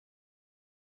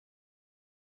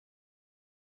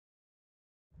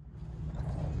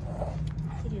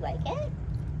you like it?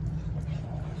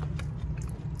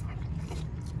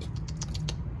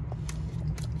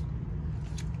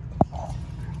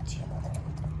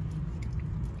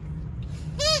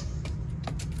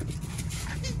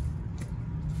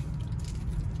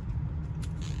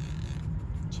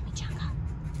 Chimichanga.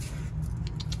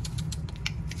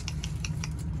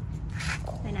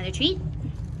 Another treat.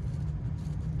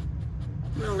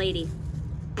 Little lady.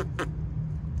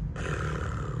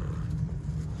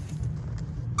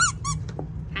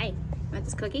 Hi, want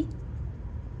this cookie?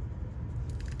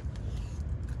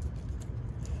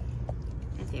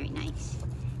 That's very nice.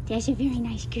 That's a very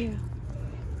nice girl.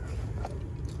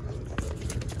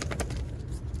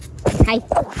 Hi.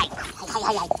 Hi.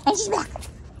 And she's back.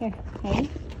 Here, ready?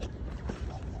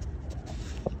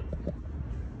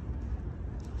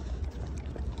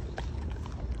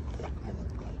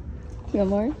 You want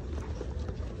more?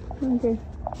 Okay.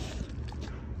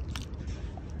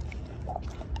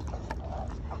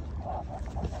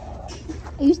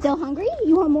 Are you still hungry?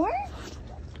 You want more?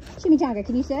 Chimichanga,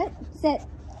 can you sit? Sit.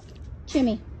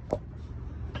 Chimmy.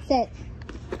 Sit.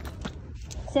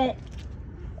 Sit.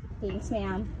 Thanks,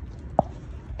 ma'am.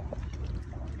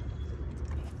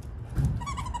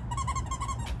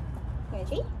 You want a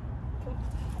treat? Come on.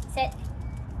 Sit.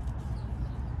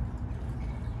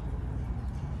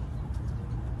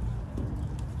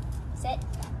 Sit.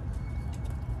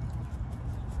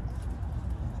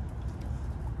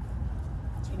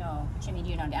 Do you know, Jimmy, do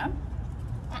you know down?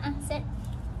 Sit.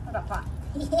 What about Pop?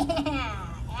 Yeah,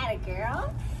 atta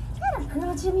girl. Atta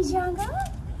girl, Chimichanga.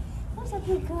 Who's a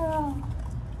big girl?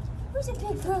 Who's a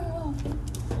big girl?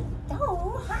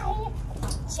 Oh, hi.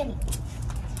 Jimmy.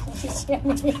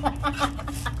 Jimmy.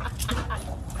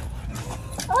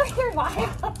 Oh, you're wild.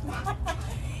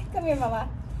 Come here, Mama.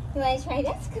 You want to try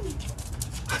this? Come here.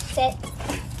 Sit.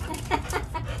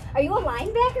 Are you a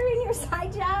linebacker in your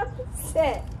side job?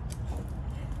 Sit.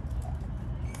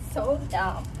 So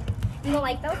dumb. You don't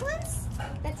like those ones?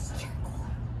 That's charcoal.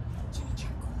 Jimmy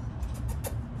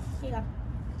charcoal. Here you go.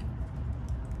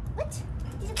 What?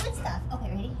 These are good stuff. Okay,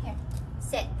 ready? Here.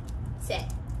 Sit. Sit.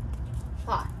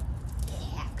 Paw.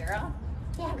 Yeah, girl.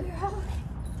 Yeah, girl.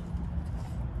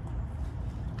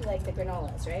 You like the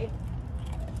granolas, right?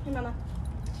 Here, Mama.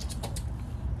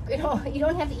 Granola. You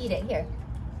don't have to eat it. Here.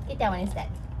 Get that one instead.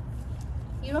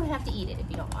 You don't have to eat it if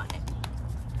you don't want it.